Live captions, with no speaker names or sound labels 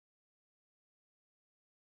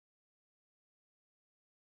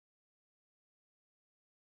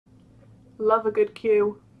Love a good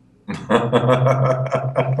queue.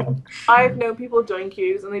 I've known people join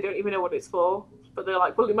queues and they don't even know what it's for, but they're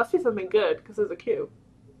like, well, it must be something good because there's a queue.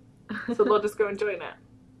 So they'll just go and join it.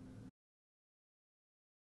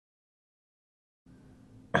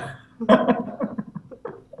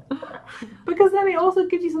 Because then it also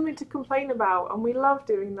gives you something to complain about, and we love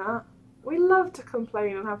doing that. We love to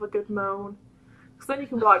complain and have a good moan. Because then you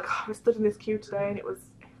can be like, oh, I stood in this queue today and it was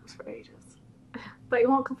for ages. But you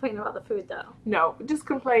won't complain about the food, though. No, just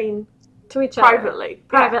complain to each privately. Other.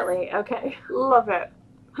 Privately, yeah. Okay. Love it.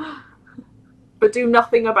 But do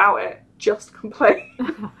nothing about it. Just complain.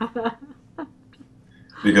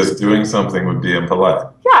 Because doing something would be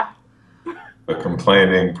impolite. Yeah. But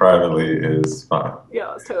complaining privately is fine.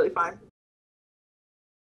 Yeah, that's totally fine.